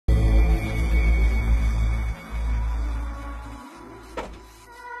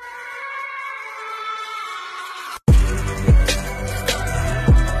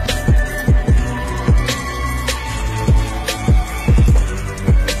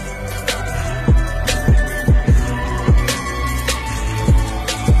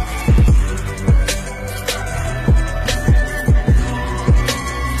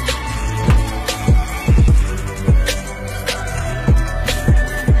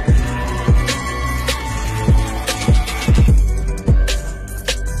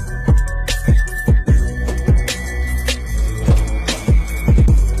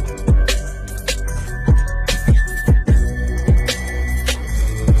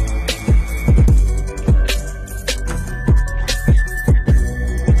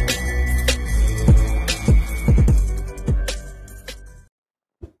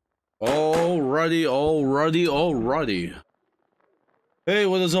Alrighty. Hey,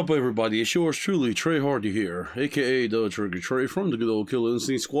 what is up, everybody? It's yours truly, Trey Hardy here, aka the Trigger Trey from the good old Killer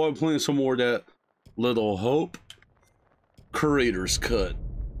Instinct Squad, playing some more of that Little Hope Curator's Cut.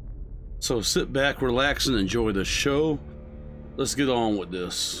 So sit back, relax, and enjoy the show. Let's get on with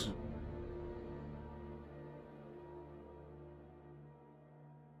this.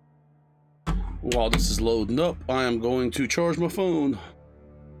 While this is loading up, I am going to charge my phone.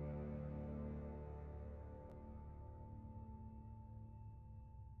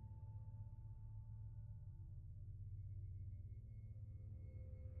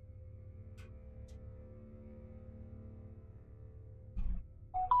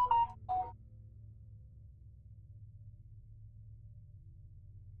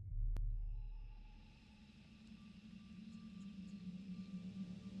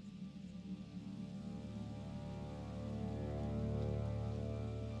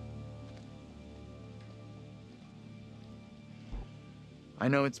 I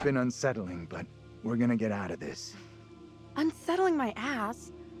know it's been unsettling, but we're gonna get out of this. Unsettling my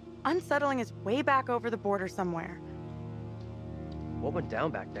ass? Unsettling is way back over the border somewhere. What went down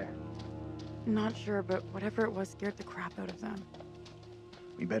back there? Not sure, but whatever it was scared the crap out of them.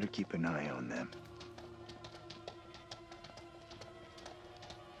 We better keep an eye on them.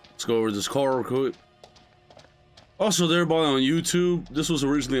 Let's go over this car real quick. Also, to everybody on YouTube, this was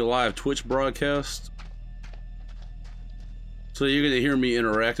originally a live Twitch broadcast. So you're gonna hear me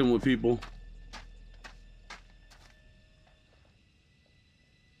interacting with people.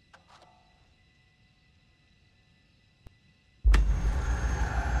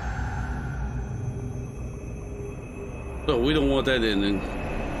 So we don't want that ending.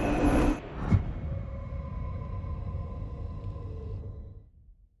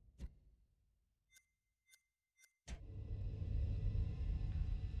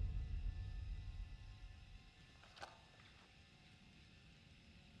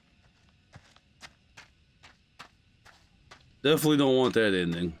 Definitely don't want that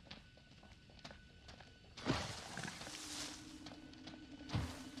ending.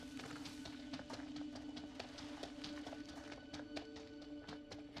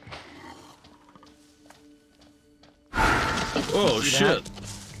 Oh shit.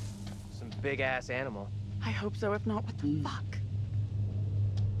 Some big ass animal. I hope so, if not, what the fuck?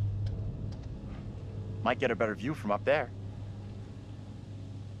 Might get a better view from up there.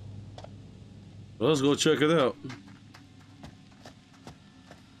 Well, let's go check it out.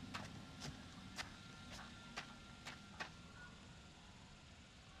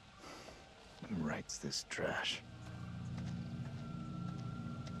 Who writes this trash?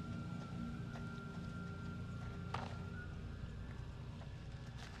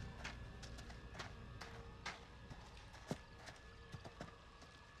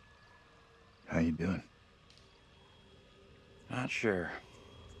 How you doing? Not sure.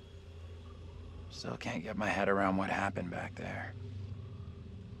 Still can't get my head around what happened back there.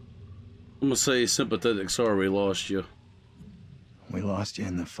 I'm gonna say sympathetic sorry we lost you. We lost you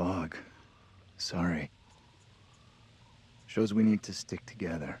in the fog. Sorry. Shows we need to stick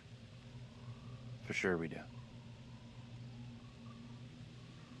together. For sure we do.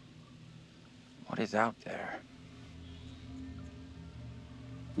 What is out there?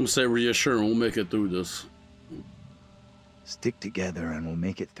 I'm gonna say reassuring, we'll make it through this. Stick together and we'll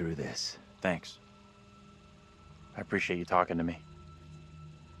make it through this. Thanks. I appreciate you talking to me.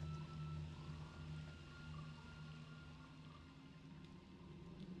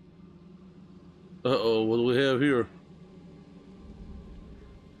 Uh-oh, what do we have here?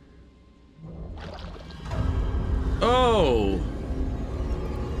 Oh!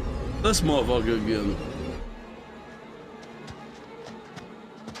 This motherfucker again.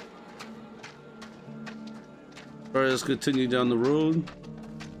 Alright, let's continue down the road.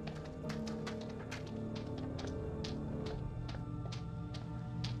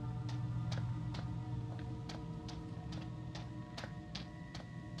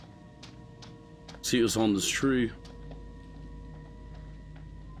 See what's on this tree.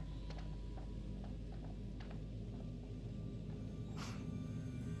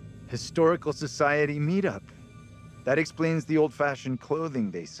 Historical Society meetup. That explains the old-fashioned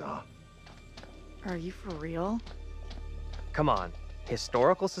clothing they saw. Are you for real? Come on,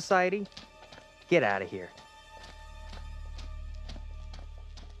 Historical Society? Get out of here.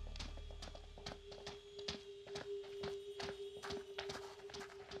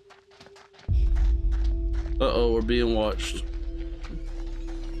 Uh-oh, we're being watched.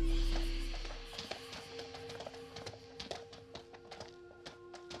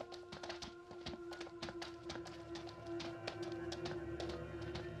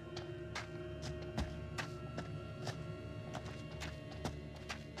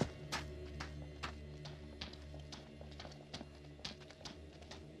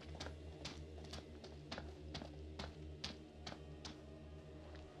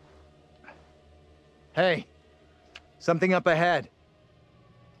 Hey, something up ahead.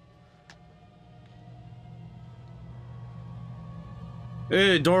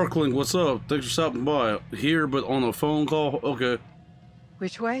 Hey, Darkling, what's up? Thanks for stopping by. Here, but on a phone call? Okay.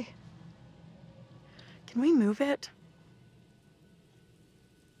 Which way? Can we move it?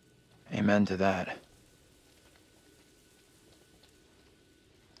 Amen to that.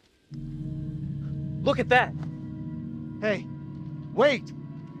 Look at that! Hey, wait!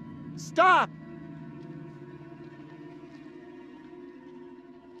 Stop!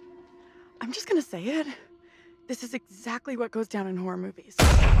 I'm just gonna say it. This is exactly what goes down in horror movies.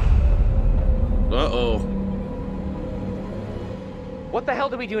 Uh-oh. What the hell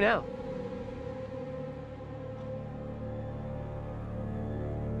do we do now?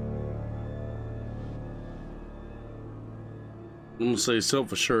 I'm gonna say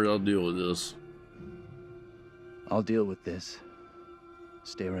self-assured I'll deal with this. I'll deal with this.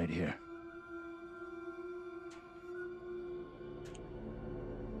 Stay right here.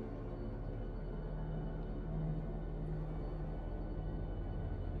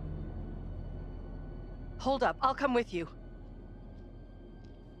 Hold up, I'll come with you.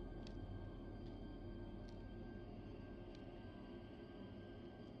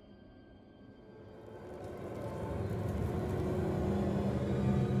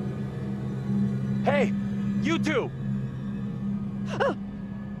 Hey, you two!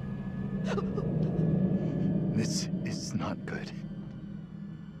 This is not good.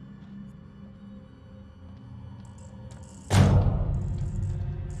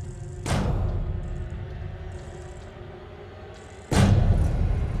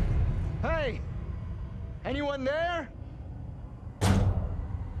 Hey! Anyone there?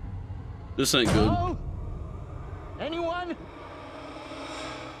 This ain't good. Hello? Anyone?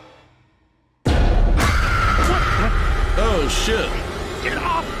 Oh, shit. Get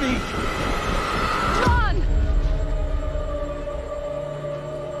off me! Run!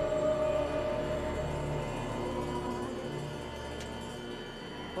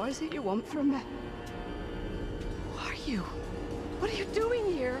 What is it you want from me? Who are you? What are you doing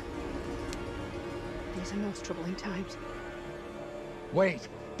here? These are most troubling times. Wait,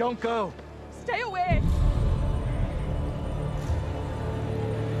 don't go! Stay away!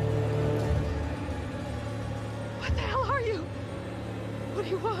 What the hell are you? What do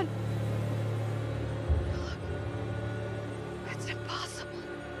you want? Look. It's impossible.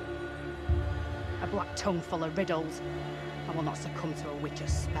 A black tongue full of riddles. I will not succumb to a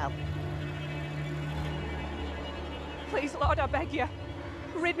witch's spell. Please, Lord, I beg you.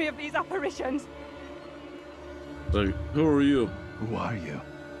 Rid me of these apparitions. Like, who are you? Who are you?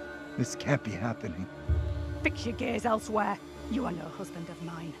 This can't be happening. Fix your gaze elsewhere. You are no husband of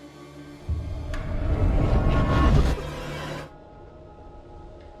mine.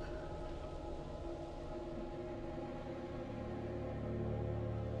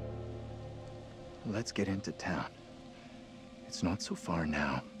 Let's get into town. It's not so far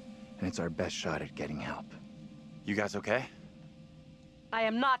now, and it's our best shot at getting help. You guys okay? I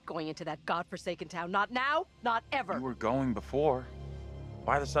am not going into that godforsaken town. Not now, not ever. You were going before.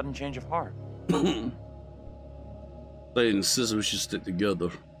 Why the sudden change of heart? They insist we should stick together.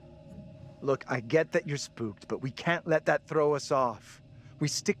 Look, I get that you're spooked, but we can't let that throw us off. We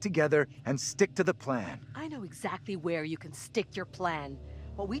stick together and stick to the plan. I know exactly where you can stick your plan.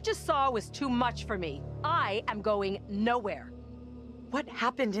 What we just saw was too much for me. I am going nowhere. What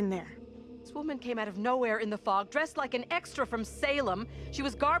happened in there? This woman came out of nowhere in the fog, dressed like an extra from Salem. She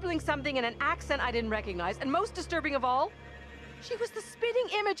was garbling something in an accent I didn't recognize, and most disturbing of all, she was the spitting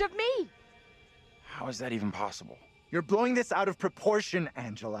image of me. How is that even possible? You're blowing this out of proportion,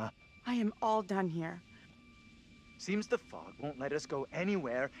 Angela. I am all done here. Seems the fog won't let us go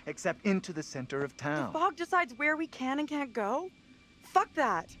anywhere except into the center of town. The fog decides where we can and can't go? Fuck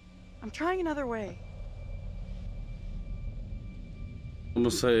that. I'm trying another way. I'm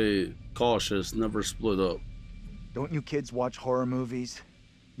gonna say cautious, never split up. Don't you kids watch horror movies?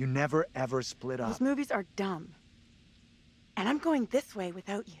 You never ever split up. Those movies are dumb. And I'm going this way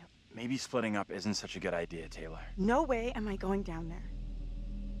without you. Maybe splitting up isn't such a good idea, Taylor. No way am I going down there.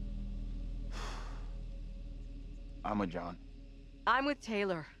 I'm with John. I'm with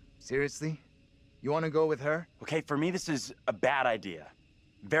Taylor. Seriously? You want to go with her? Okay, for me this is a bad idea.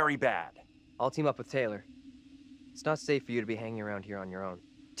 Very bad. I'll team up with Taylor. It's not safe for you to be hanging around here on your own.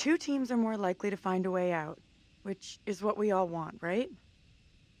 Two teams are more likely to find a way out, which is what we all want, right?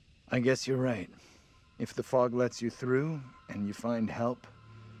 I guess you're right. If the fog lets you through and you find help,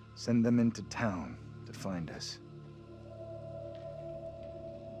 send them into town to find us.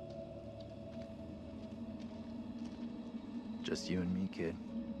 Just you and me, kid.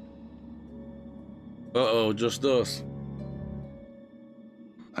 Uh-oh, just us.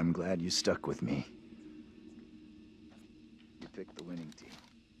 I'm glad you stuck with me. You picked the winning team.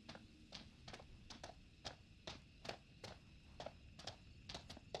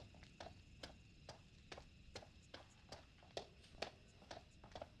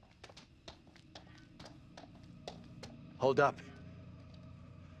 Hold up.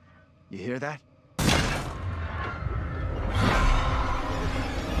 You hear that?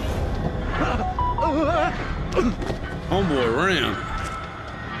 Homeboy ran.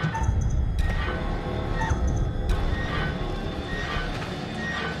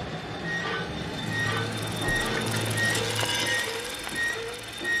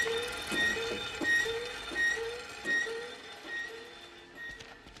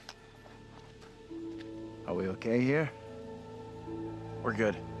 Are we okay here? We're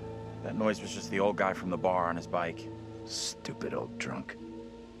good. That noise was just the old guy from the bar on his bike. Stupid old drunk.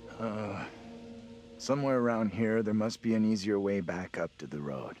 Somewhere around here, there must be an easier way back up to the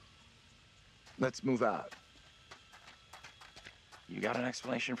road. Let's move out. You got an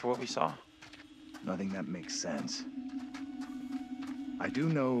explanation for what we saw? Nothing that makes sense. I do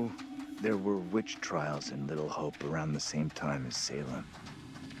know there were witch trials in Little Hope around the same time as Salem.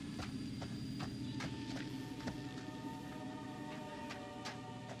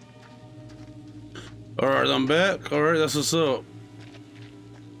 All right, I'm back. All right, that's what's up.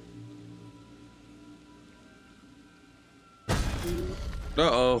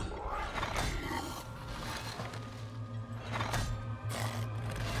 Uh-oh.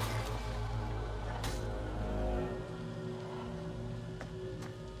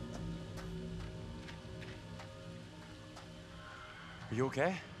 Are you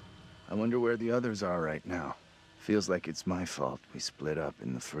okay? I wonder where the others are right now. Feels like it's my fault we split up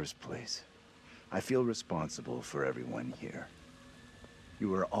in the first place. I feel responsible for everyone here.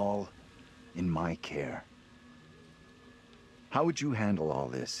 You are all in my care. How would you handle all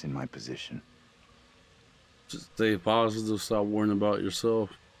this in my position? Just stay positive, stop worrying about yourself.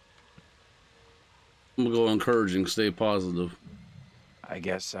 I'm gonna go encouraging, stay positive. I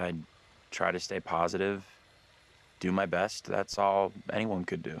guess I'd try to stay positive, do my best. That's all anyone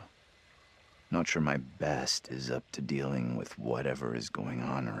could do. Not sure my best is up to dealing with whatever is going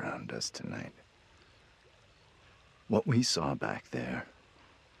on around us tonight. What we saw back there,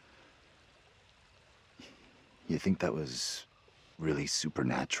 you think that was really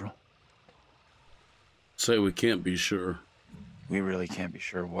supernatural? Say we can't be sure. We really can't be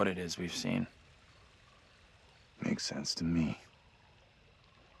sure what it is we've seen. Makes sense to me.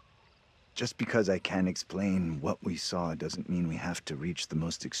 Just because I can't explain what we saw doesn't mean we have to reach the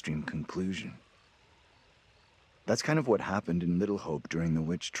most extreme conclusion. That's kind of what happened in Little Hope during the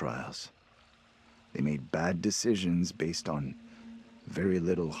witch trials. They made bad decisions based on very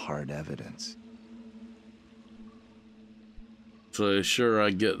little hard evidence. So sure,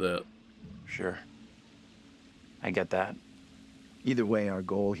 I get that. Sure. I get that. Either way, our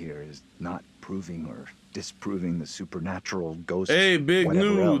goal here is not proving or disproving the supernatural ghost. Hey, Big whatever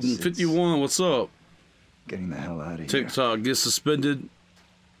Nude else. 51, what's up? Getting the hell out of here. TikTok gets suspended.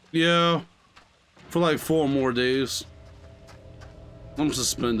 Yeah, for like 4 more days. I'm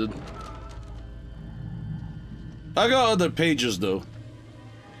suspended. I got other pages though.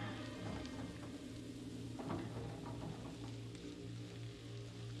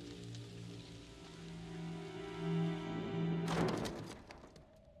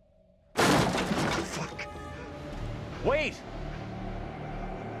 Fuck. Wait!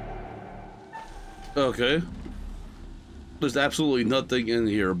 Okay. There's absolutely nothing in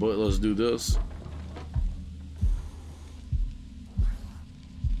here, but let's do this.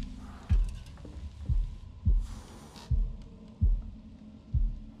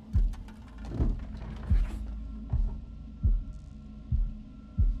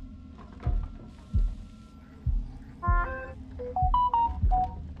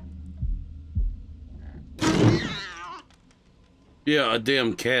 Yeah, a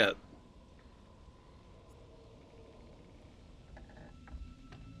damn cat.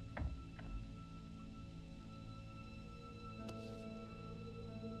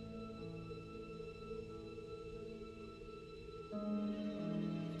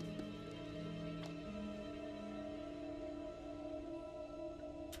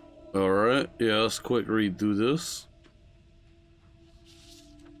 Alright, yeah, let's quick read through this.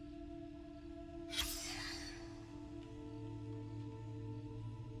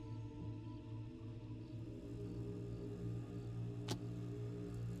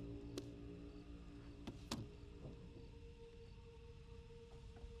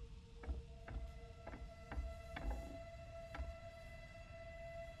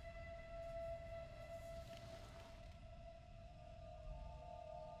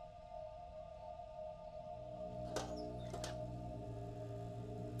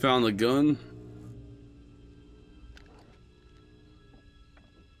 Found a gun.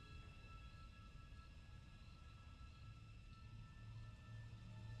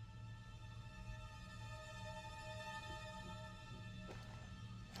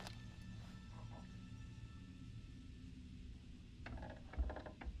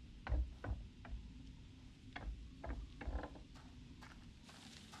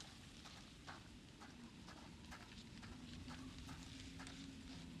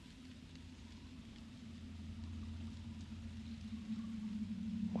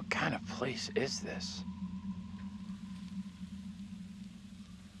 What kind of place is this?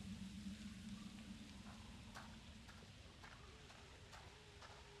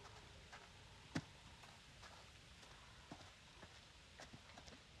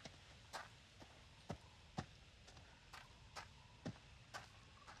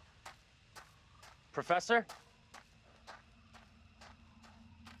 Professor?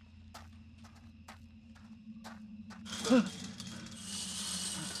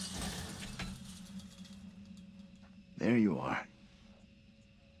 There you are.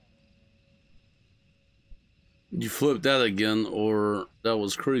 You flipped that again, or that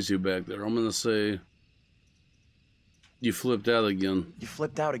was crazy back there. I'm gonna say you flipped out again. You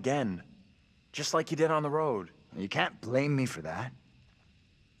flipped out again. Just like you did on the road. You can't blame me for that.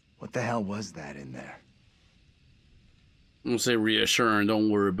 What the hell was that in there? I'm gonna say reassuring, don't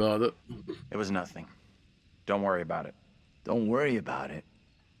worry about it. It was nothing. Don't worry about it. Don't worry about it.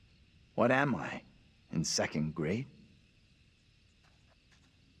 What am I? In second grade?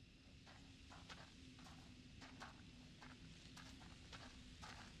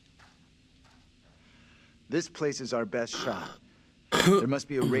 This place is our best shot. There must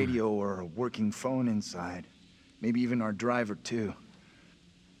be a radio or a working phone inside. Maybe even our driver, too.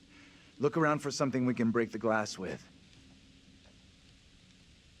 Look around for something we can break the glass with.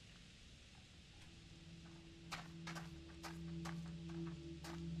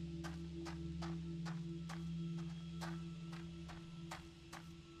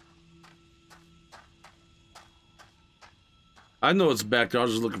 I know it's back there. I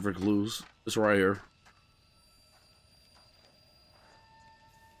was just looking for clues. It's right here.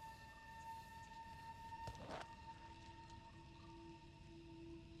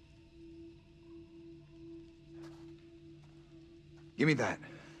 Give me that.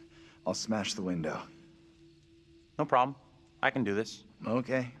 I'll smash the window. No problem. I can do this.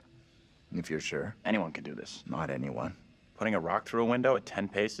 Okay. If you're sure. Anyone can do this. Not anyone. Putting a rock through a window at 10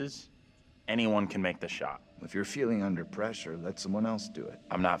 paces? Anyone can make the shot. If you're feeling under pressure, let someone else do it.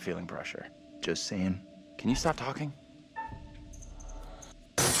 I'm not feeling pressure. Just saying. Can you stop talking?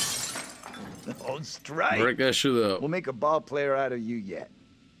 Oh, strike! Break that shit up. We'll make a ball player out of you yet.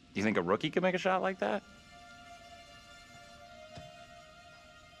 Do you think a rookie could make a shot like that?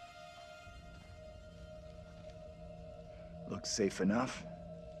 Looks safe enough.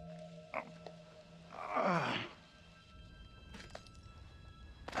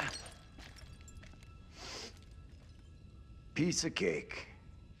 Piece of cake.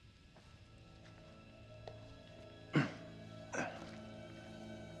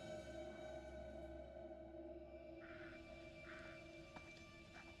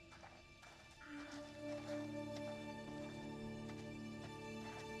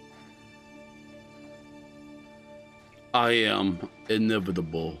 I am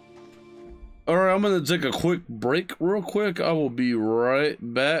inevitable. Alright, I'm gonna take a quick break real quick. I will be right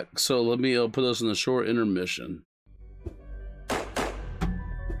back. So let me put us in a short intermission.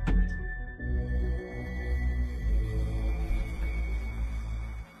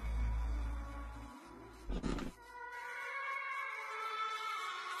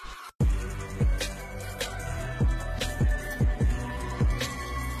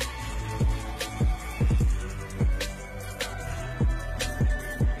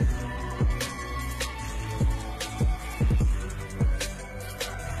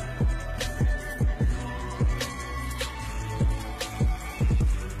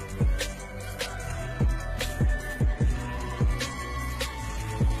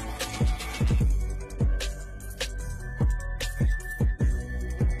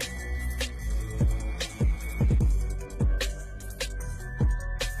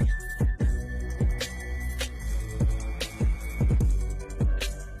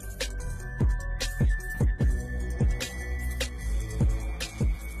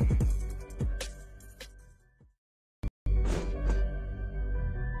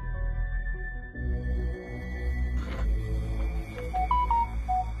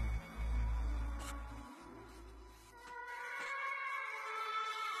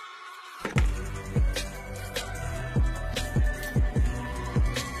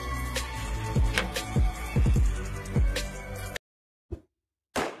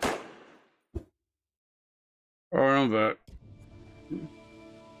 I'm back.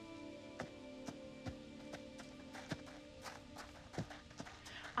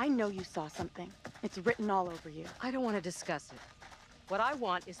 I know you saw something. It's written all over you. I don't want to discuss it. What I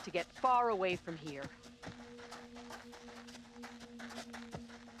want is to get far away from here.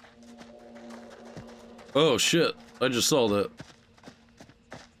 Oh shit, I just saw that.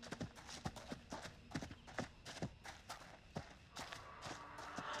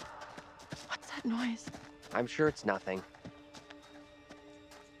 What's that noise? I'm sure it's nothing.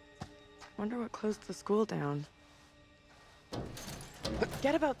 Wonder what closed the school down.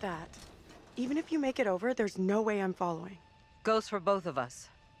 Forget about that. Even if you make it over, there's no way I'm following. Goes for both of us.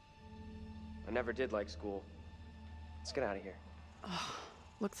 I never did like school. Let's get out of here. Oh,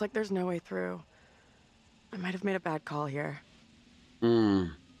 looks like there's no way through. I might have made a bad call here.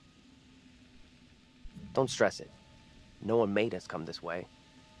 Don't stress it. No one made us come this way.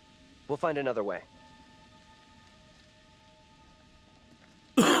 We'll find another way.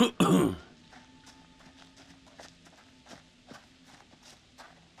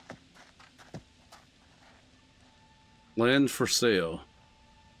 Land for sale.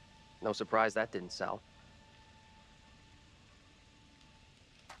 No surprise that didn't sell.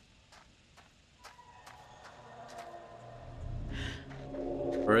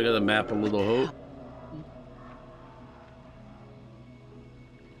 Alright, got a map of Little Hope.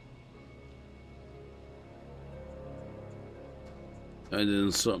 And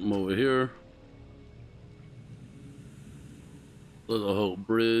then something over here. Little Hope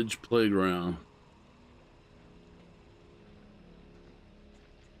Bridge Playground.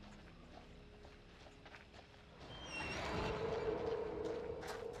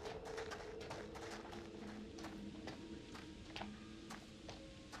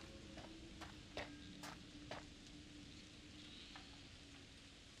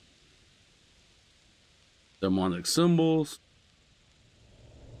 Demonic symbols.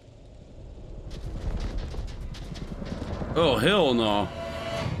 Oh, hell no.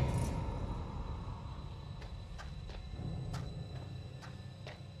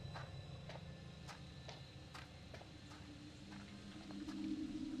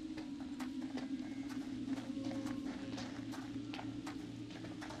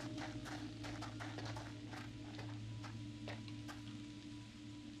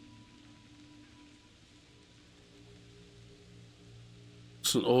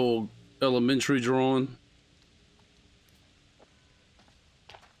 It's an old elementary drawing.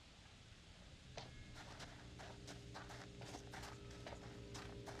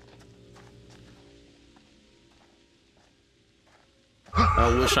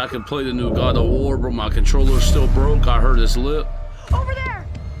 I wish I could play the new God of War, but my controller's still broke. I heard it's lit. Over there!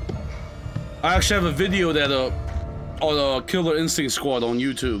 I actually have a video that on Killer Instinct Squad on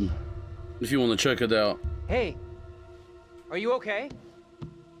YouTube, if you want to check it out. Hey, are you okay?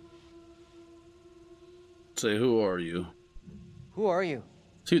 Say, who are you? Who are you?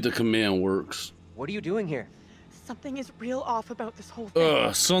 See if the command works. What are you doing here? Something is real off about this whole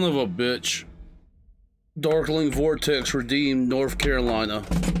thing. Son of a bitch. Darkling Vortex redeemed, North Carolina.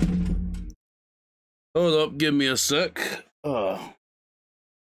 Hold up, give me a sec. Here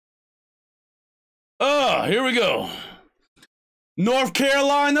we go. North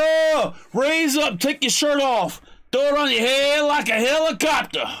Carolina, raise up, take your shirt off, throw it on your head like a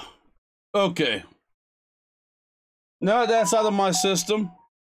helicopter. Okay. Now that's out of my system.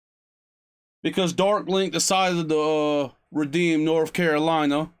 Because Darklink decided to redeem North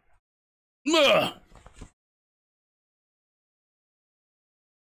Carolina. Let's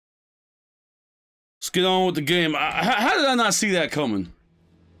get on with the game. How did I not see that coming?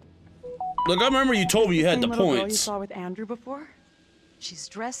 Look, I remember you told me you had the little girl you points. saw with Andrew before? She's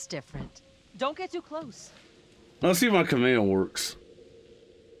dressed different. Don't get too close. Let's see if my command works.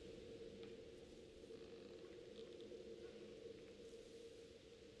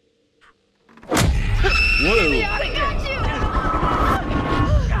 Whoa. I got you!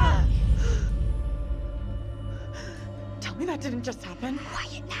 Tell me that didn't just happen.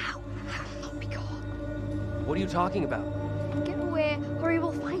 Quiet now. Let me go. What are you talking about? Get away, or he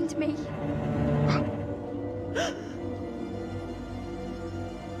will find me.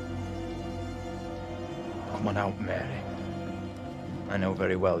 Come on out, Mary. I know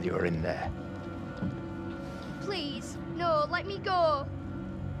very well you're in there. Please, no, let me go.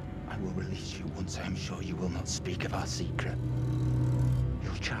 I will release you once I am sure you will not speak of our secret.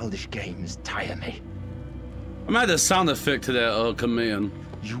 Your childish games tire me. I'm gonna add a sound effect to that command.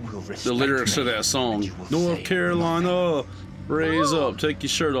 You will respect The lyrics me, to that song. and you will North say Carolina, raise up, take your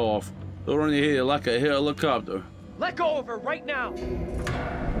shirt off, throw it on your head like a helicopter. Let go of her right now!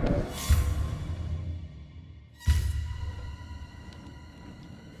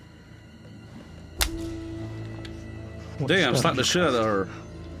 Damn, slap the shit out of her.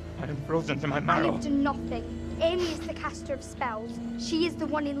 I am frozen to my I marrow. have done nothing. Amy is the caster of spells. She is the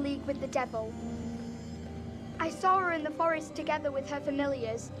one in league with the devil. I saw her in the forest together with her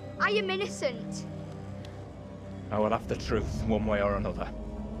familiars. I am innocent. I will have the truth one way or another.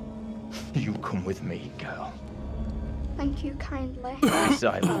 You come with me, girl. Thank you kindly.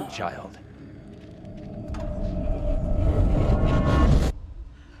 Silent child.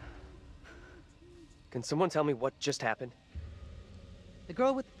 Can someone tell me what just happened? The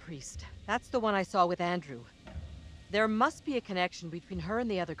girl with the priest. That's the one I saw with Andrew. There must be a connection between her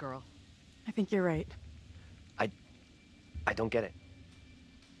and the other girl. I think you're right. I don't get it.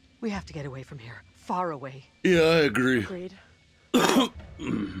 We have to get away from here. Far away. Yeah, I agree. Agreed.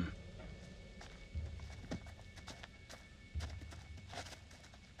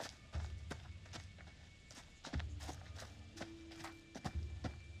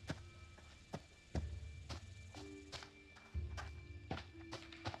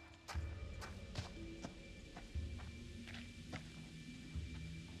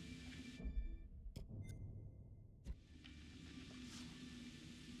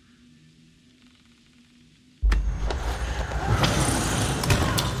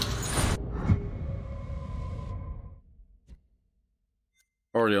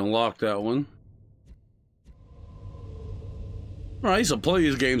 Already unlocked that one. I used to play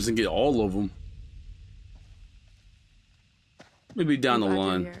these games and get all of them. Maybe down the I'm glad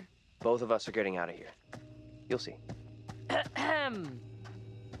you're line. here. Both of us are getting out of here. You'll see. Ahem.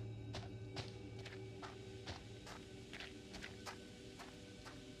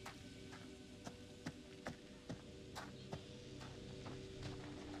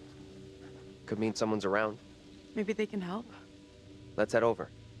 Could mean someone's around. Maybe they can help. Let's head over.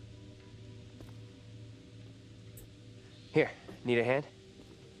 Here, need a hand?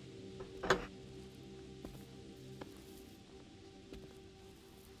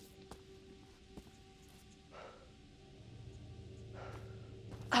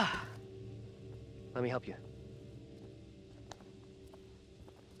 Let me help you.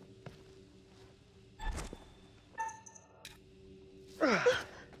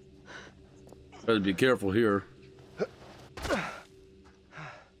 Better be careful here.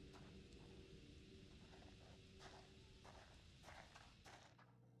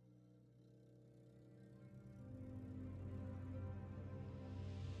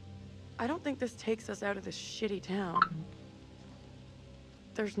 I don't think this takes us out of this shitty town.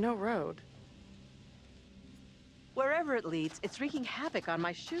 There's no road. Wherever it leads, it's wreaking havoc on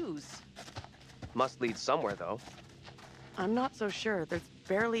my shoes. Must lead somewhere, though. I'm not so sure. There's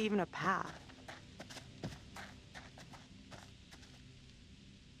barely even a path.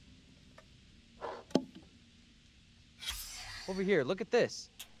 Over here, look at this.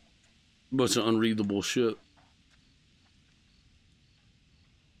 Bunch of unreadable shit.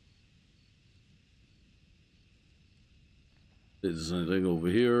 Is there anything over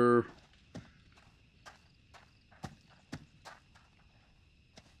here?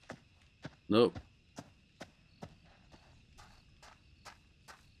 Nope.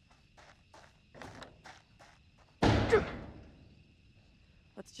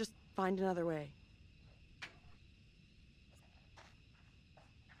 Let's just find another way.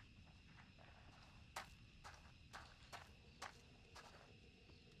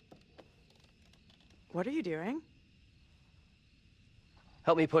 What are you doing?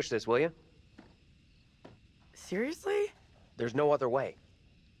 Help me push this, will you? Seriously? There's no other way.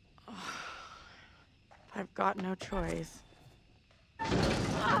 I've got no choice.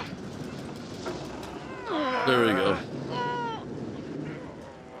 There we go.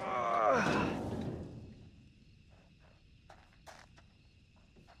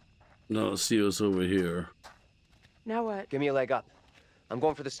 No, let's see what's over here. Now what? Give me a leg up. I'm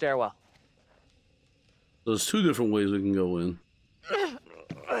going for the stairwell. There's two different ways we can go in.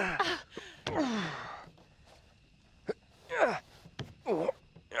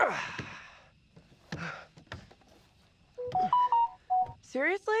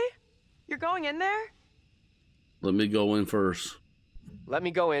 Seriously? You're going in there? Let me go in first. Let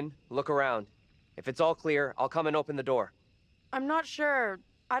me go in, look around. If it's all clear, I'll come and open the door. I'm not sure.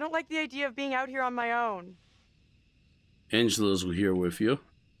 I don't like the idea of being out here on my own. Angela's here with you.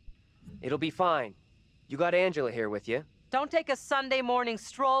 It'll be fine. You got Angela here with you. Don't take a Sunday morning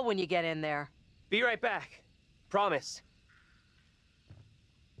stroll when you get in there. Be right back. Promise.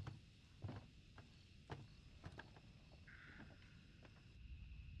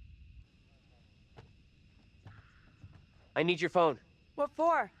 I need your phone. What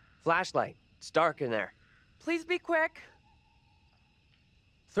for? Flashlight. It's dark in there. Please be quick.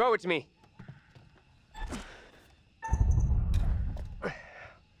 Throw it to me.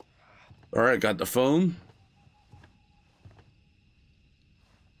 All right, got the phone.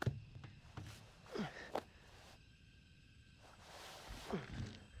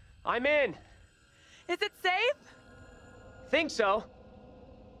 I'm in. Is it safe? Think so.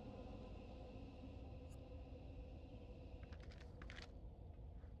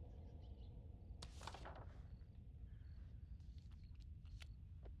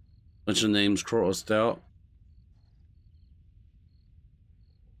 Bunch of names crossed out.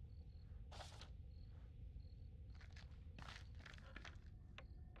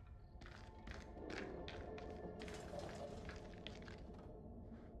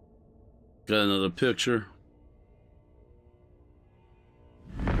 Got another picture.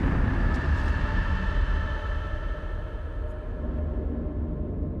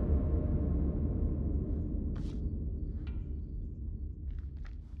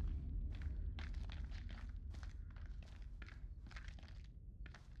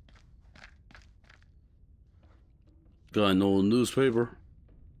 Got an old newspaper.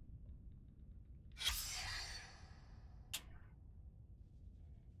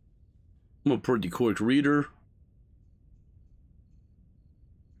 I'm a pretty quick reader.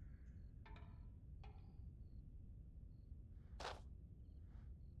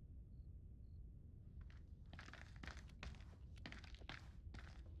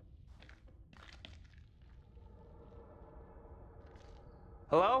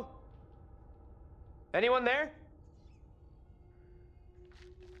 Hello? Anyone there?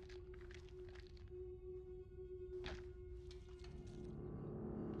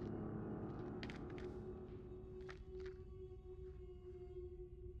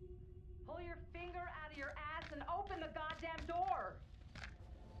 Pull your finger out of your ass and open the goddamn door.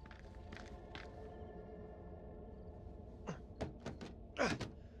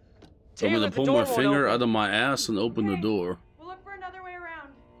 I'm gonna pull my finger out of my ass and open the door. We'll look for another way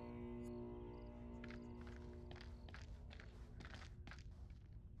around.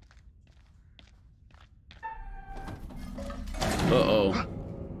 Uh-oh.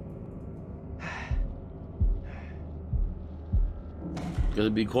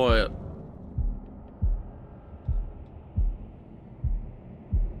 Gotta be quiet.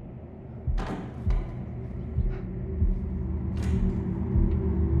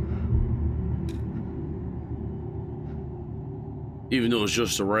 Even though it's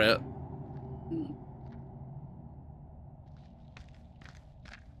just a rat.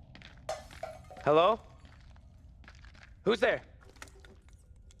 Hello? Who's there?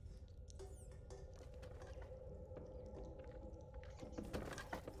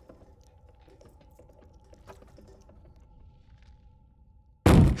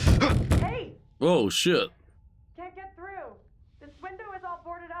 Hey! Oh, shit. Can't get through. This window is all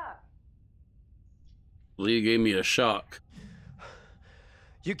boarded up. Lee gave me a shock.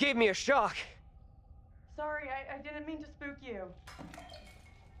 You gave me a shock. Sorry, I didn't mean to spook you.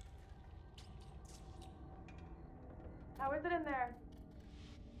 How is it in there?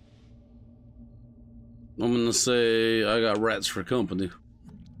 I'm gonna say I got rats for company.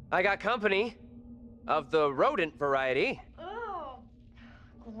 I got company. Of the rodent variety. Oh,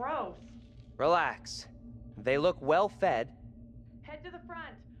 gross. Relax. They look well fed. Head to the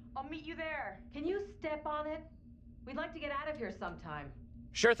front. I'll meet you there. Can you step on it? We'd like to get out of here sometime.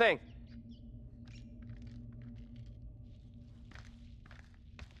 Sure thing.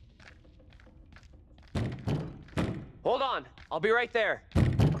 Hold on. I'll be right there.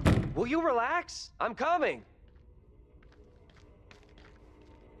 Will you relax? I'm coming.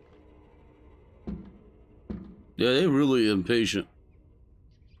 Yeah, they're really impatient.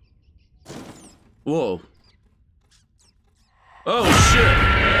 Whoa. Oh,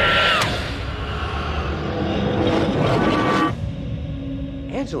 shit.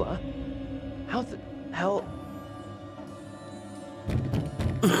 Angela? How the hell?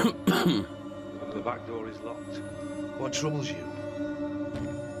 The back door is locked. What troubles you?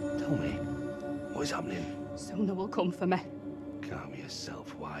 Tell me, what is happening? Sona will come for me. Calm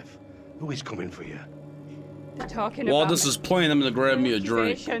yourself, wife. Who is coming for you? They're talking While about this is playing, I'm gonna grab me a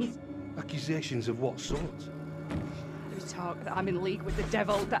drink. accusations. Accusations of what sort? They talk that I'm in league with the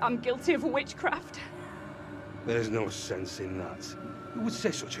devil, that I'm guilty of witchcraft. There's no sense in that. Who would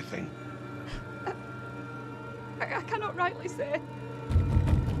say such a thing? I cannot rightly say.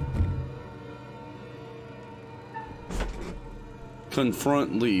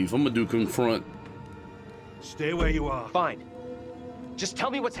 Confront, leave. I'm gonna do confront. Stay where you are. Fine. Just tell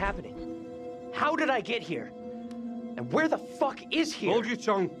me what's happening. How did I get here? And where the fuck is here? Hold your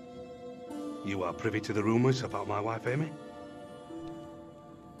tongue. You are privy to the rumors about my wife, Amy?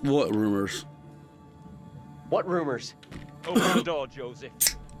 What rumors? What rumors? Open the door, Joseph.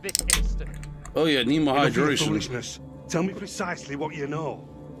 this instant. Oh yeah, need my Enough of your hydration. foolishness. Tell me precisely what you know.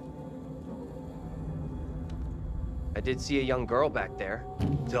 I did see a young girl back there.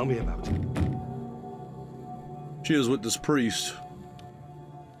 Tell me about it. She is with this priest.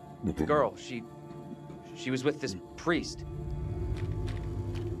 The girl, she was with this priest.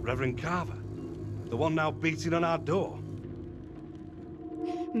 Reverend Carver. The one now beating on our door.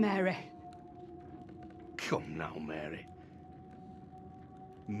 Mary. Come now, Mary.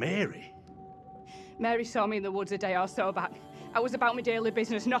 Mary? Mary saw me in the woods a day or so back. I was about my daily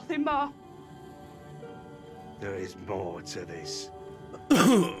business, nothing more. There is more to this.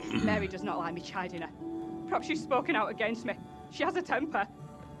 Mary does not like me chiding her. Perhaps she's spoken out against me. She has a temper.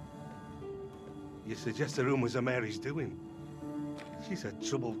 You suggest the rumours are Mary's doing? She's a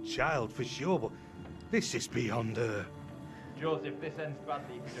troubled child for sure, but this is beyond her. Joseph, this ends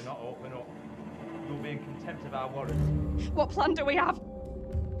badly if you do not open up. You'll be in contempt of our warrants. What plan do we have?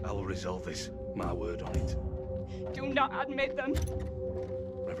 I will resolve this. My word on it. Do not admit them.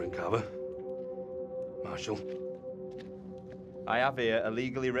 Reverend Carver. Marshal. I have here a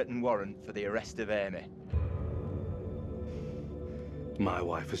legally written warrant for the arrest of Amy. My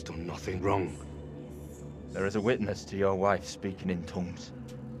wife has done nothing wrong. There is a witness to your wife speaking in tongues.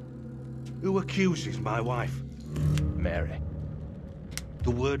 Who accuses my wife? Mary.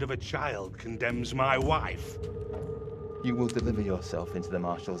 The word of a child condemns my wife. You will deliver yourself into the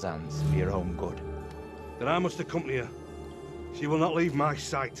Marshal's hands for your own good. Then I must accompany her. She will not leave my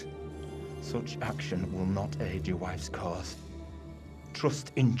sight. Such action will not aid your wife's cause.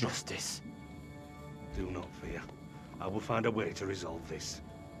 Trust in justice. Do not fear. I will find a way to resolve this.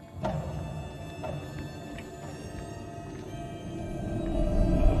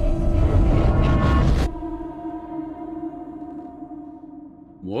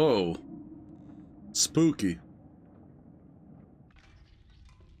 Whoa. Spooky.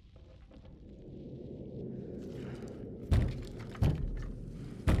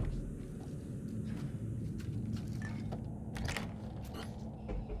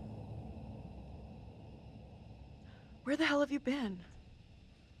 Where the hell have you been?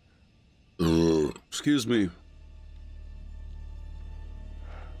 Excuse me.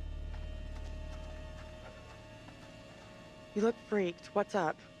 You look freaked. What's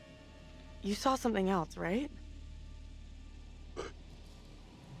up? You saw something else, right?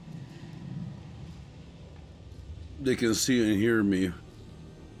 They can see and hear me.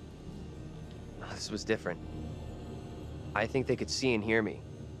 This was different. I think they could see and hear me.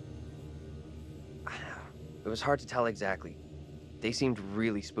 It was hard to tell exactly. They seemed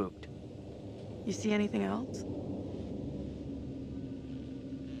really spooked. You see anything else?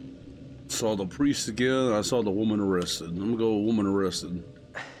 Saw the priest again. I saw the woman arrested. I'm gonna go woman arrested.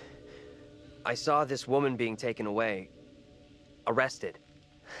 I saw this woman being taken away. Arrested.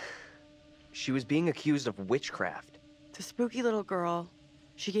 She was being accused of witchcraft. The spooky little girl.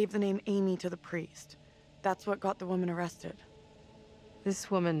 She gave the name Amy to the priest. That's what got the woman arrested.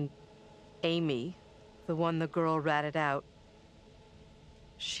 This woman, Amy, the one the girl ratted out.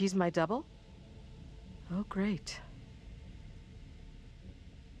 She's my double? Oh, great.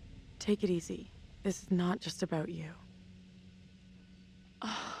 Take it easy. This is not just about you.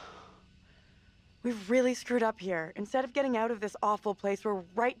 Oh, we've really screwed up here. Instead of getting out of this awful place, we're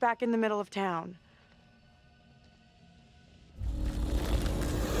right back in the middle of town.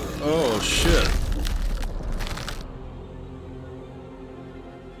 Oh, shit.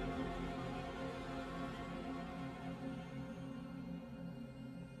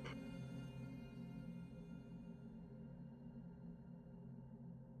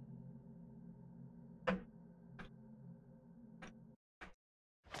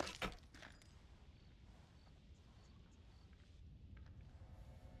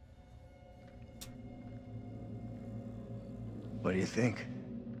 What do you think?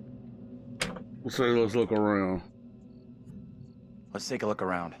 Let's say let's look around. Let's take a look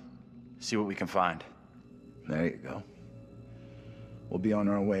around. See what we can find. There you go. We'll be on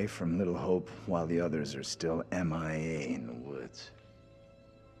our way from Little Hope while the others are still MIA in the woods.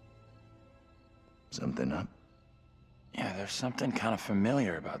 Something up? Yeah, there's something kind of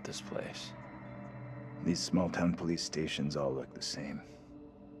familiar about this place. These small-town police stations all look the same.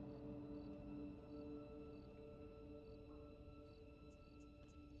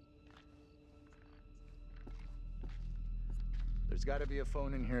 There's got to be a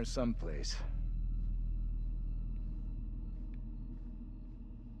phone in here someplace.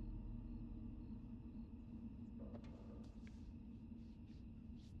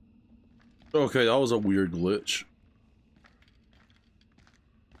 Okay, that was a weird glitch.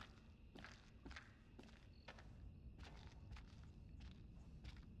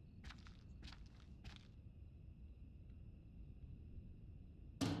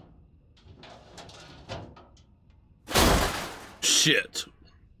 Shit.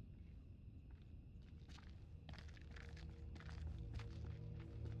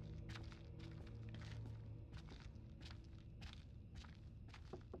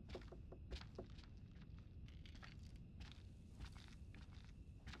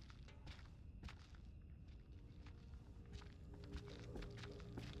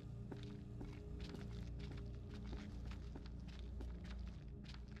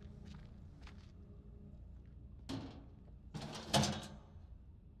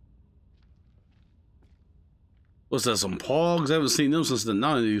 What's that, some pogs? I haven't seen them since the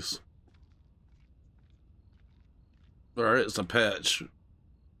 90s. Alright, it's a patch.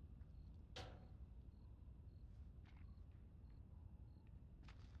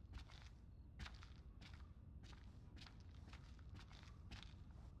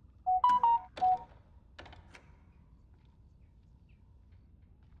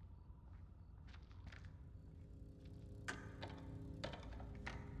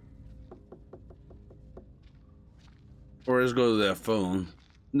 Or let's go to that phone.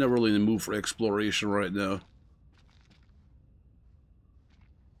 Never really in the mood for exploration right now.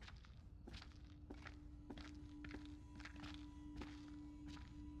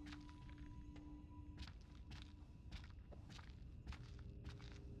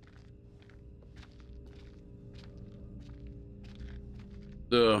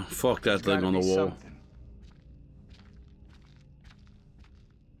 Fuck that thing on the wall. Something.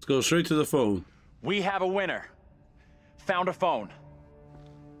 Let's go straight to the phone. We have a winner. Found a phone.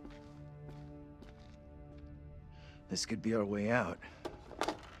 This could be our way out.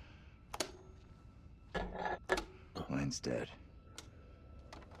 Mine's dead.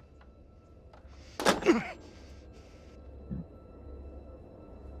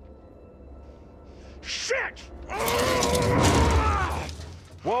 Shit!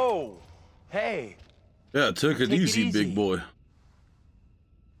 Whoa! Hey! Yeah, take it easy, big boy.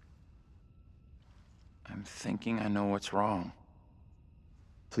 I'm thinking I know what's wrong.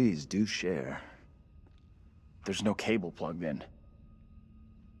 Please do share. There's no cable plugged in.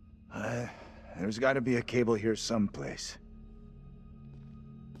 There's got to be a cable here someplace.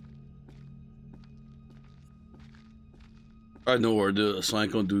 I know where it is, so I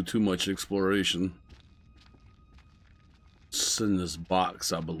ain't gonna do too much exploration. It's in this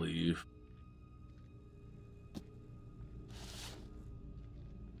box, I believe.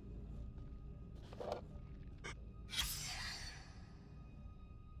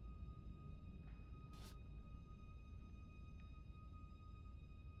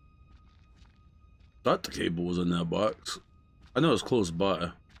 Thought the cable was in that box. I know it's close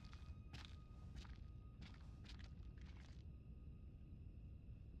by.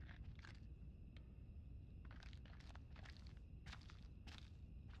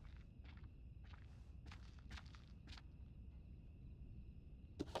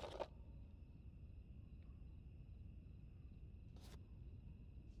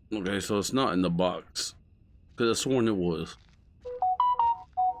 Okay, so it's not in the box. Could have sworn it was.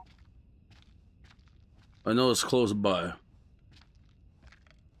 I know it's close by.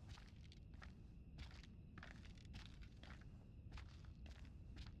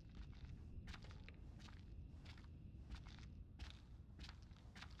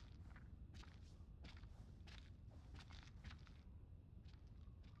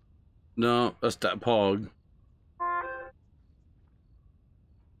 No, that's that pog.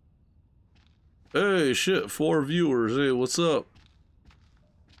 Hey, shit, 4 viewers. Hey, what's up?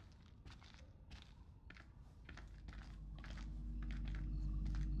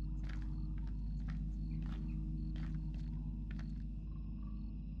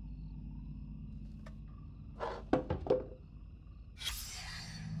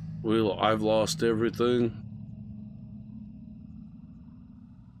 Well, I've lost everything.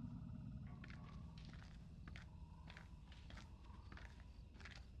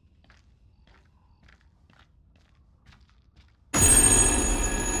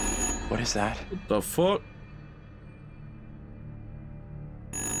 What is that? What the fuck?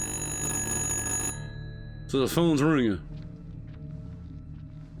 So the phone's ringing.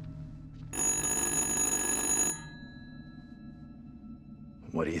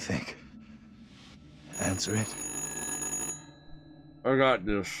 What do you think? Answer it. I got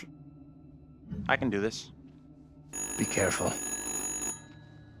this. I can do this. Be careful.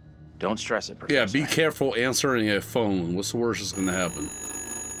 Don't stress it, Professor. Yeah, be careful answering a phone. What's the worst that's gonna happen?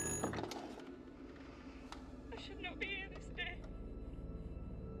 I should not be here this day.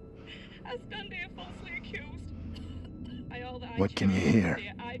 I stand here falsely accused. What can you hear?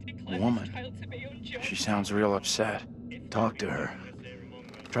 Woman. She sounds real upset. Talk to her.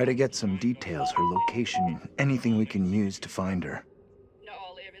 Try to get some details, her location, anything we can use to find her.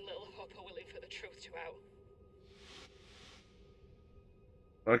 here in Little Hope are willing for the truth to out.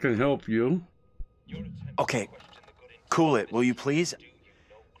 I can help you. Okay, cool it, will you please?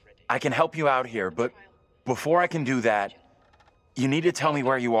 I can help you out here, but before I can do that, you need to tell me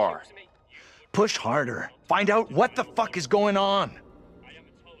where you are. Push harder. Find out what the fuck is going on.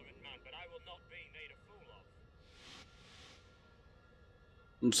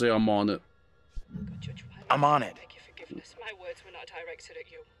 Let's say I'm on it. I'm on it. My words were not directed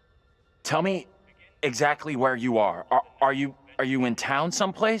at you. Tell me exactly where you are. Are you in town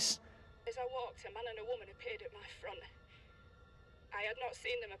someplace? As I walked, a man and a woman appeared at my front. I had not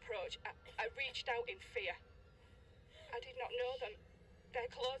seen them approach. I reached out in fear. I did not know them. Their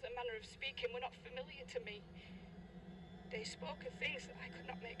clothes and manner of speaking were not familiar to me. They spoke of things that I could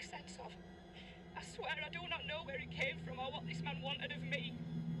not make sense of. I swear I do not know where it came from or what this man wanted of me.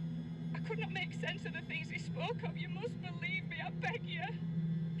 I could not make sense of the things he spoke of. You must believe me, I beg you.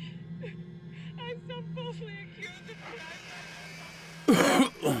 I'm so falsely accused of crime.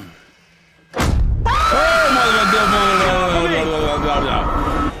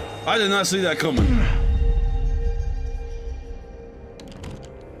 I did not see that coming.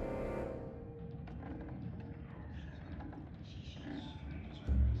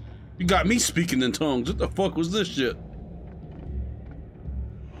 You got me speaking in tongues. What the fuck was this shit?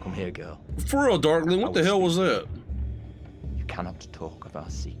 Come here, girl. For real, Darkling, what the hell was that? You cannot talk of our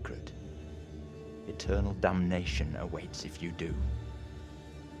secret. Eternal damnation awaits if you do.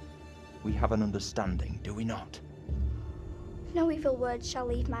 We have an understanding, do we not? No evil word shall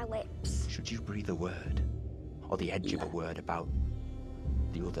leave my lips. Should you breathe a word, or the edge of a word about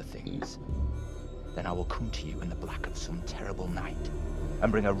the other things, then I will come to you in the black of some terrible night,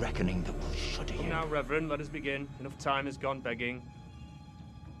 and bring a reckoning that will shudder you. Now, Reverend, let us begin. Enough time has gone begging.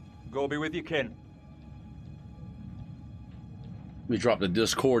 Go be with your kin. We dropped the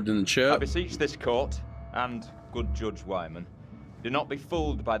Discord in the chat. I beseech this court, and good Judge Wyman, do not be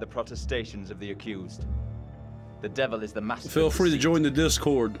fooled by the protestations of the accused. The devil is the master. Feel free to join the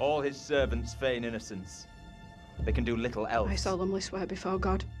Discord. All his servants feign innocence. They can do little else. I solemnly swear before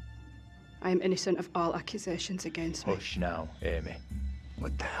God, I am innocent of all accusations against me. Hush now, Amy.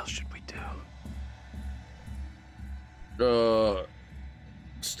 What the hell should we do?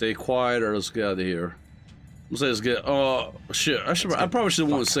 Stay quiet or let's get out of here. Let's get. Shit. I probably should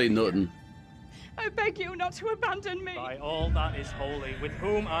want to say nothing. I beg you not to abandon me. By all that is holy, with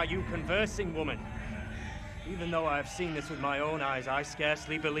whom are you conversing, woman? Even though I have seen this with my own eyes, I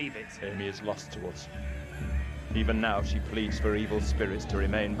scarcely believe it. Amy is lost to us. Even now, she pleads for evil spirits to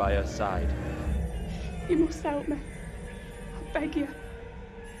remain by her side. You must help me. I beg you.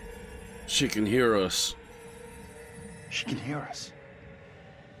 She can hear us. She can hear us.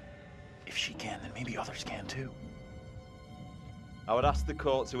 If she can, then maybe others can too. I would ask the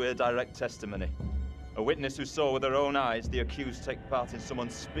court to hear direct testimony. A witness who saw with her own eyes the accused take part in some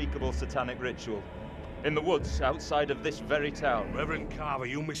unspeakable satanic ritual. In the woods outside of this very town. Reverend Carver,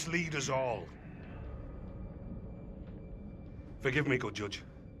 you mislead us all. Forgive me, good judge,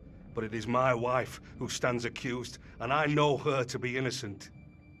 but it is my wife who stands accused, and I know her to be innocent.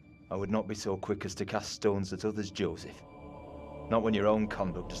 I would not be so quick as to cast stones at others, Joseph. Not when your own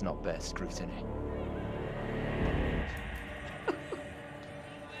conduct does not bear scrutiny.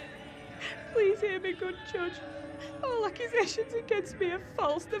 Please hear me, good judge. All accusations against me are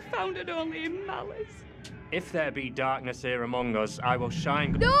false. They're founded only in malice. If there be darkness here among us, I will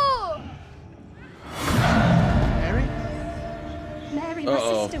shine. No! Mary? Mary, my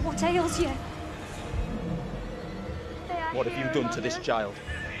sister, what ails you? What have you done to this child?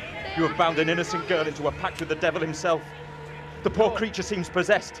 You have bound an innocent girl into a pact with the devil himself. The poor creature seems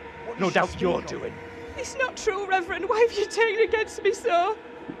possessed. No doubt you're doing. It's not true, Reverend. Why have you taken against me so?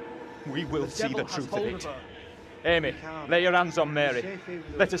 We will see the truth of it. Amy, lay your hands on Mary.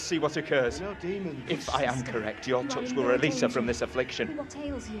 Let us see what occurs. If I am correct, your touch will release her from this affliction. What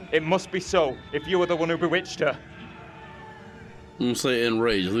ails you? It must be so, if you are the one who bewitched her. I'm gonna say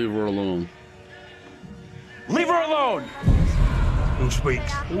enraged. Leave her alone. Leave her alone! Who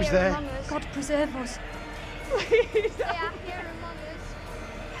speaks? Who's there? God preserve us. Please.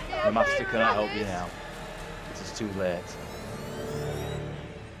 The master cannot help you now. It is too late.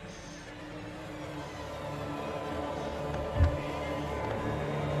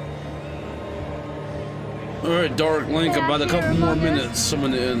 Alright, Dark Link, about a couple more minutes. I'm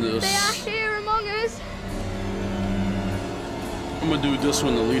gonna end this. They are here among us. I'm gonna do this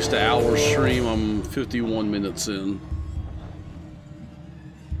one at least an hour stream. I'm 51 minutes in.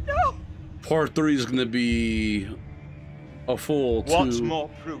 No! Part 3 is gonna be a full 2. What more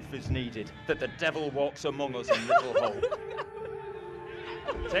proof is needed that the devil walks among us in Little Hope?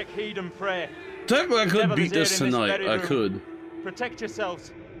 Take heed and pray. Technically, I The could devil beat is here this in tonight. very I room. could. Protect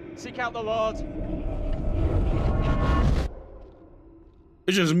yourselves. Seek out the Lord.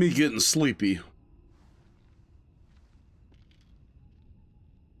 It's just me getting sleepy.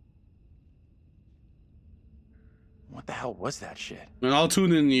 What the hell was that shit? And I'll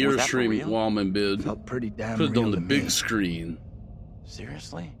tune in to your that for stream real? while I'm in bed. Felt pretty damn Put it real on the to big me. screen.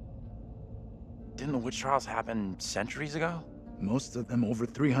 Seriously? Didn't the witch trials happen centuries ago? Most of them over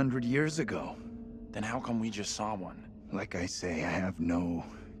 300 years ago. Then how come we just saw one? Like I say, I have no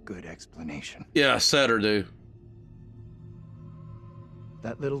good explanation. Yeah, Saturday.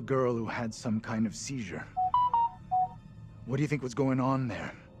 That little girl who had some kind of seizure. What do you think was going on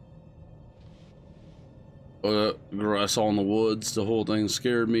there? Girl I saw in the woods. The whole thing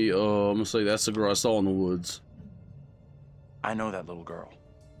scared me. I'm gonna say that's the girl I saw in the woods. I know that little girl.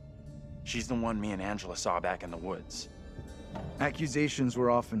 She's the one me and Angela saw back in the woods. Accusations were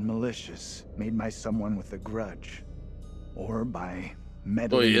often malicious, made by someone with a grudge. Or by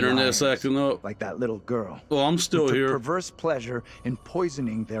meddling Oh, the internet's liars, acting up. like that little girl. Well, I'm still who took here. Perverse pleasure in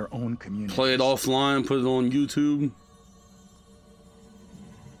poisoning their own community. Play it offline, put it on YouTube.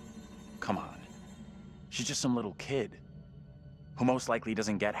 Come on. She's just some little kid who most likely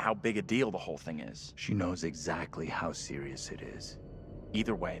doesn't get how big a deal the whole thing is. She knows exactly how serious it is.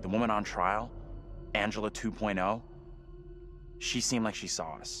 Either way, the woman on trial, Angela 2.0, she seemed like she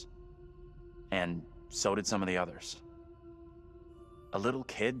saw us. And so did some of the others. A little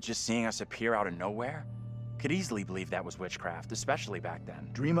kid just seeing us appear out of nowhere could easily believe that was witchcraft, especially back then.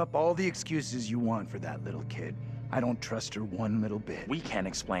 Dream up all the excuses you want for that little kid. I don't trust her one little bit. We can't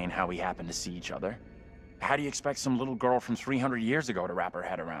explain how we happened to see each other. How do you expect some little girl from 300 years ago to wrap her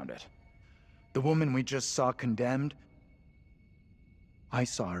head around it? The woman we just saw condemned, I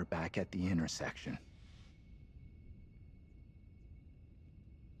saw her back at the intersection.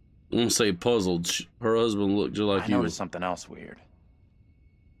 I'm gonna say puzzled. Her husband looked just like I you. noticed something else weird.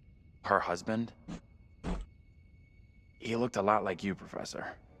 Her husband? He looked a lot like you, Professor.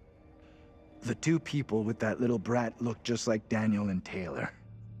 The two people with that little brat looked just like Daniel and Taylor.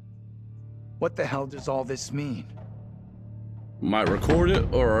 What the hell does all this mean? Might record it,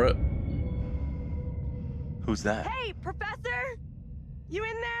 alright. Who's that? Hey, Professor! You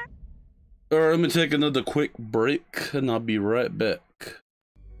in there? Alright, let me take another quick break and I'll be right back.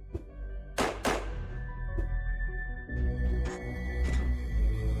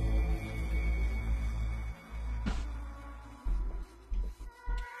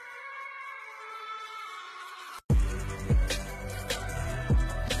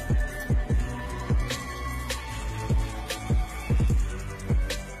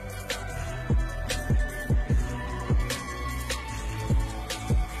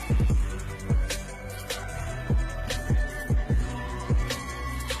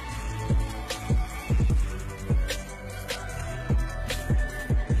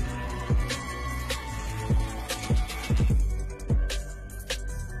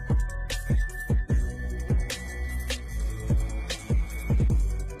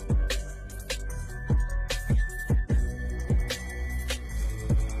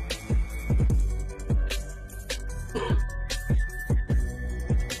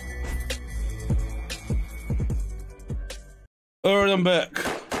 Alright, I'm back.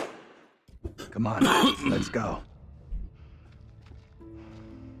 Come on, let's go.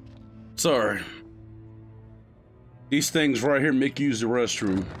 Sorry. These things right here make you use the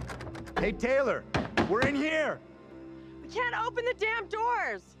restroom. Hey, Taylor, we're in here. We can't open the damn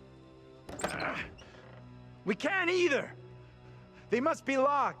doors! We can't either. They must be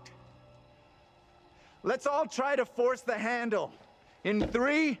locked. Let's all try to force the handle. In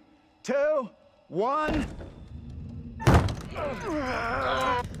 3, 2, 1.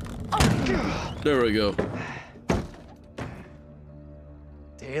 There we go.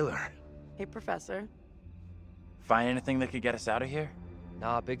 Taylor. Hey, Professor. Find anything that could get us out of here?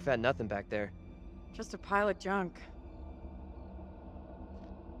 Nah, big fat nothing back there. Just a pile of junk.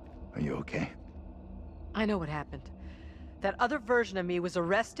 Are you okay? I know what happened. That other version of me was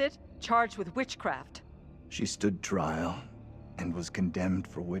arrested, charged with witchcraft. She stood trial and was condemned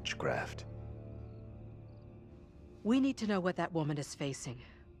for witchcraft. We need to know what that woman is facing.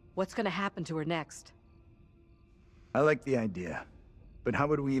 What's gonna happen to her next? I like the idea, but how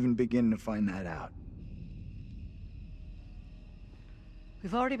would we even begin to find that out?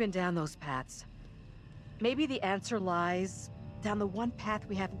 We've already been down those paths. Maybe the answer lies down the one path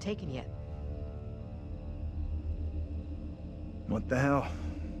we haven't taken yet. What the hell?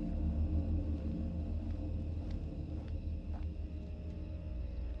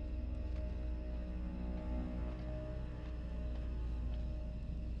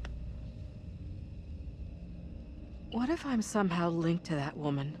 What if I'm somehow linked to that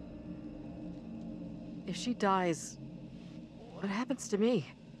woman? If she dies, what happens to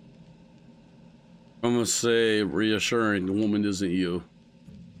me? I'm gonna say reassuring the woman isn't you.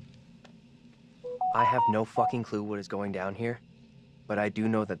 I have no fucking clue what is going down here, but I do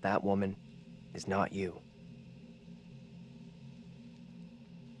know that that woman is not you.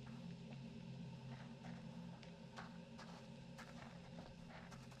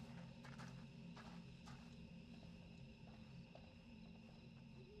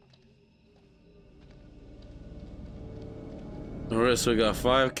 Alright, so we got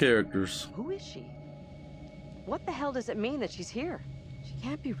 5 characters. Who is she? What the hell does it mean that she's here? She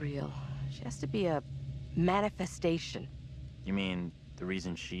can't be real. She has to be a manifestation. You mean the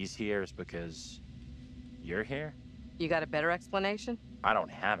reason she's here is because you're here? You got a better explanation? I don't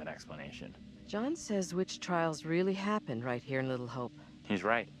have an explanation. John says witch trials really happened right here in Little Hope. He's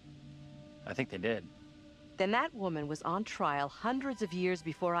right. I think they did. Then that woman was on trial hundreds of years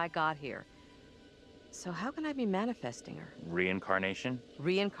before I got here. So how can I be manifesting her? Reincarnation?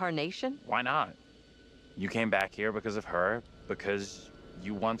 Reincarnation? Why not? You came back here because of her, because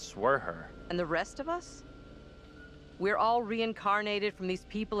you once were her. And the rest of us? We're all reincarnated from these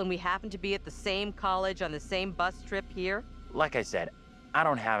people and we happen to be at the same college on the same bus trip here? Like I said, I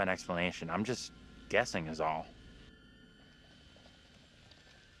don't have an explanation. I'm just guessing is all.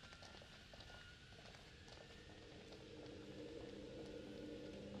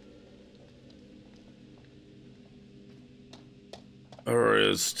 Alright,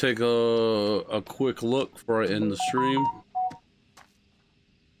 let's take a quick look before I end the stream.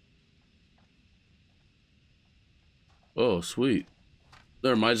 Oh, sweet.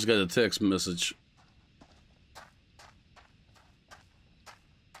 There, I just got a text message.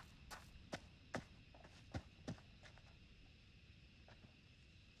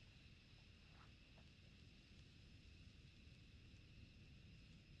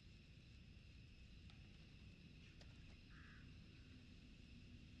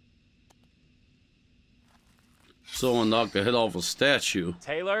 Someone knocked the head off a statue.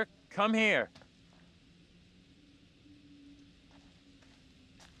 Taylor, come here.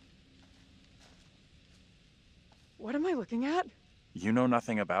 What am I looking at? You know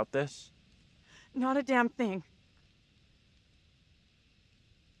nothing about this? Not a damn thing.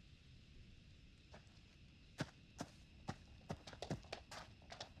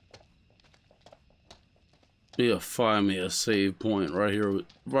 Yeah, find me a save point right here.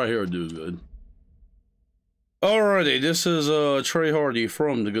 Right here would do good. Alrighty, this is Trey Hardy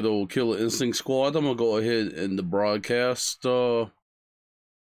from the good old Killer Instinct Squad. I'm gonna go ahead and end the broadcast.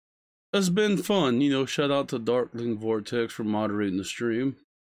 It's been fun, you know. Shout out to Darkling Vortex for moderating the stream.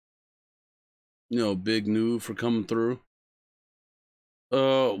 You know, Big New for coming through.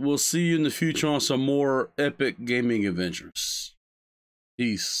 We'll see you in the future on some more epic gaming adventures.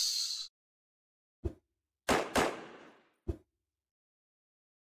 Peace.